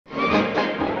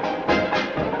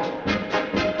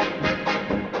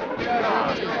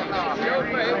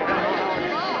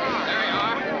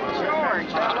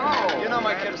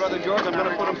I'm going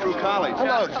to put him through college.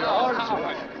 Hello,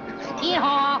 George.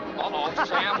 Yeehaw! Uh-oh,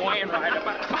 Sam Wainwright.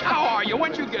 How are you?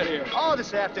 When'd you get here? Oh,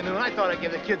 this afternoon. I thought I'd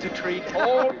give the kids a treat.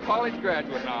 Old college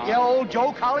graduate now. Yeah, old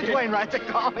Joe College Wainwright to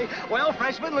call me. Well,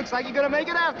 freshman, looks like you're going to make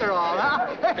it after all,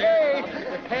 huh? Hey,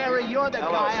 Harry, you're the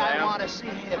Hello, guy Sam. I want to see.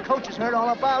 The coach has heard all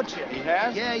about you. He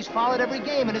has? Yeah, he's followed every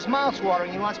game, and his mouth's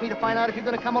watering. He wants me to find out if you're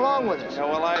going to come along with us. Yeah,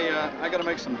 well, I got to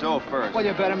make some dough first. Well,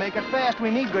 you better make it fast.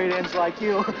 We need great ends like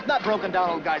you. Not broken down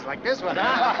old guys like this one,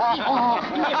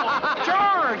 huh?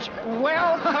 George!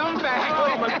 Welcome back.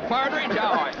 Oh, Mr. Partridge,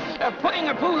 how are you? Putting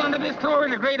a pool under this floor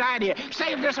is a great idea.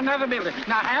 Save this another building.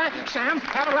 Now, Harry, Sam,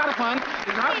 have a lot of fun.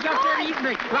 There's a lot of stuff there to eat and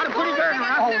drink. A lot of pretty girls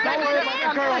around. Oh, don't worry about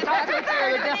the girls. I'll take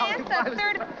care of the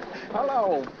Third.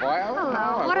 Hello, well.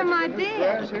 Hello. What am I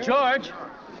being? George.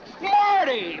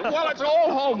 Marty! Well, it's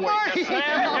all home week. Marty! Sam,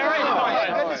 Harry,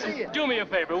 good to see you. Do me a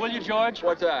favor, will you, George?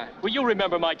 What's that? Will you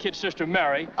remember my kid sister,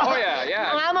 Mary? Oh, yeah.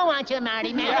 I'm gonna want you, Marty.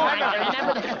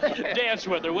 Remember that. Dance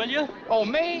with her, will you? Oh,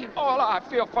 me? Oh, well, I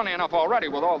feel funny enough already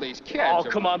with all these kids. Oh,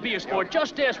 come on, be a sport.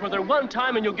 Just dance with her one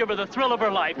time and you'll give her the thrill of her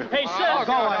life. Hey, Sam.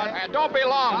 Go on. Don't be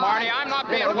long, Marty. I'm not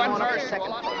being wet for a first.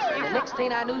 second. The next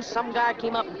thing I knew, some guy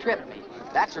came up and tripped me.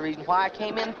 That's the reason why I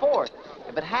came in fourth.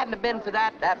 If it hadn't have been for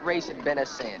that, that race had been a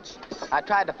cinch. I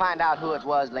tried to find out who it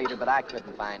was later, but I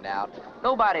couldn't find out.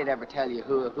 Nobody'd ever tell you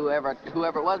whoever it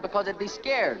was because they'd be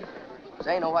scared. Because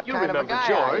they know what You kind of a remember guy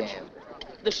George. I am.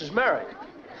 This is Mary.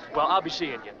 Well, I'll be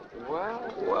seeing you.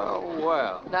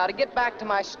 Well. Now, to get back to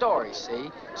my story,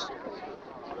 see?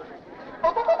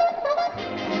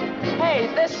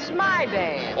 Hey, this is my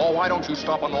dance. Oh, why don't you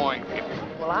stop annoying people?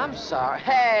 Well, I'm sorry.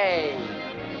 Hey!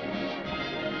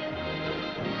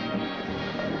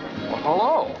 Well,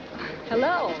 hello.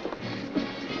 Hello.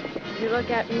 You look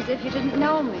at me as if you didn't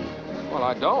know me. Well,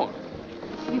 I don't.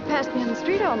 You pass me on the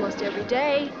street almost every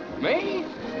day. Me?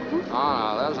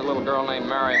 Ah, that was a little girl named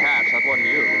Mary Hatch. That wasn't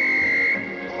you.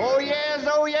 Oh,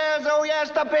 yes,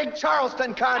 the big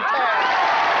Charleston contest.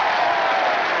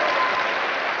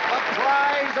 The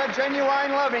prize, a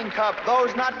genuine loving cup.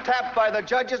 Those not tapped by the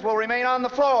judges will remain on the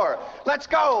floor. Let's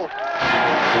go.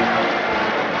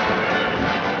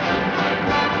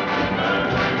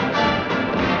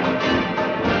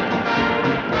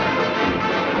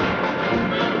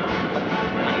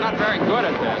 I'm not very good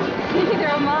at this. Neither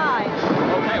am I.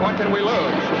 Okay, what can we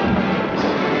lose?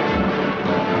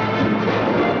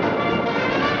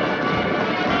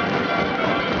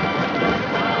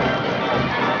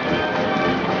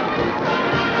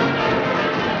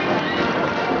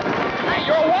 Hey,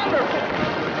 you're wonderful.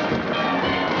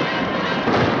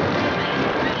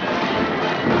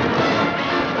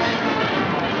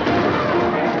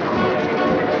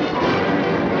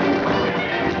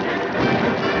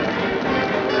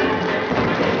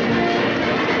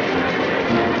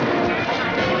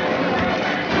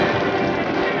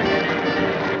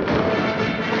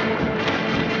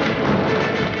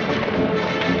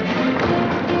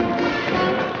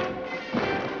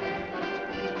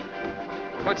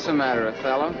 What's the matter,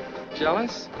 Othello?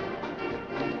 Jealous?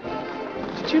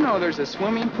 Did you know there's a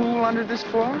swimming pool under this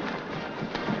floor?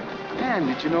 And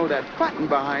did you know that button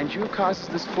behind you causes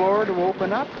this floor to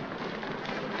open up?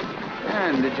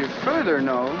 And did you further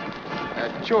know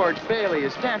that George Bailey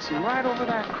is dancing right over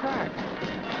that crack?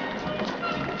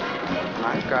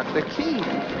 I've got the key.